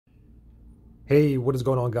Hey, what is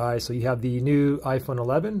going on, guys? So you have the new iPhone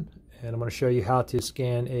 11 and I'm going to show you how to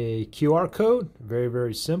scan a QR code.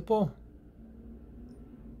 Very simple.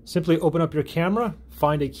 Simply open up your camera,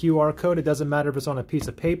 find a QR code. It doesn't matter if it's on a piece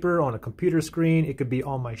of paper, on a computer screen, it could be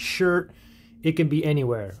on my shirt, it can be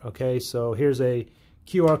anywhere. Okay, so here's a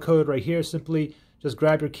QR code right here. Simply just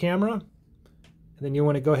grab your camera and then you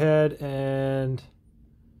want to go ahead and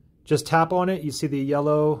just tap on it. You see the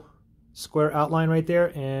yellow square outline right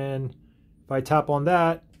there, and if I tap on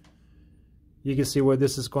that, you can see where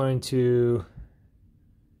this is going to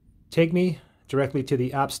take me directly to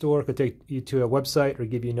the App Store. It could take you to a website or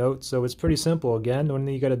give you notes. So it's pretty simple. Again, the only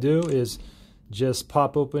thing you got to do is just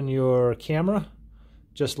pop open your camera,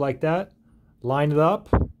 just like that, line it up,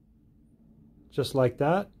 just like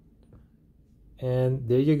that, and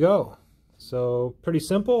there you go. So pretty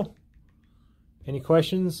simple. Any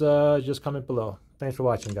questions, just comment below. Thanks for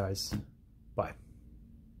watching, guys.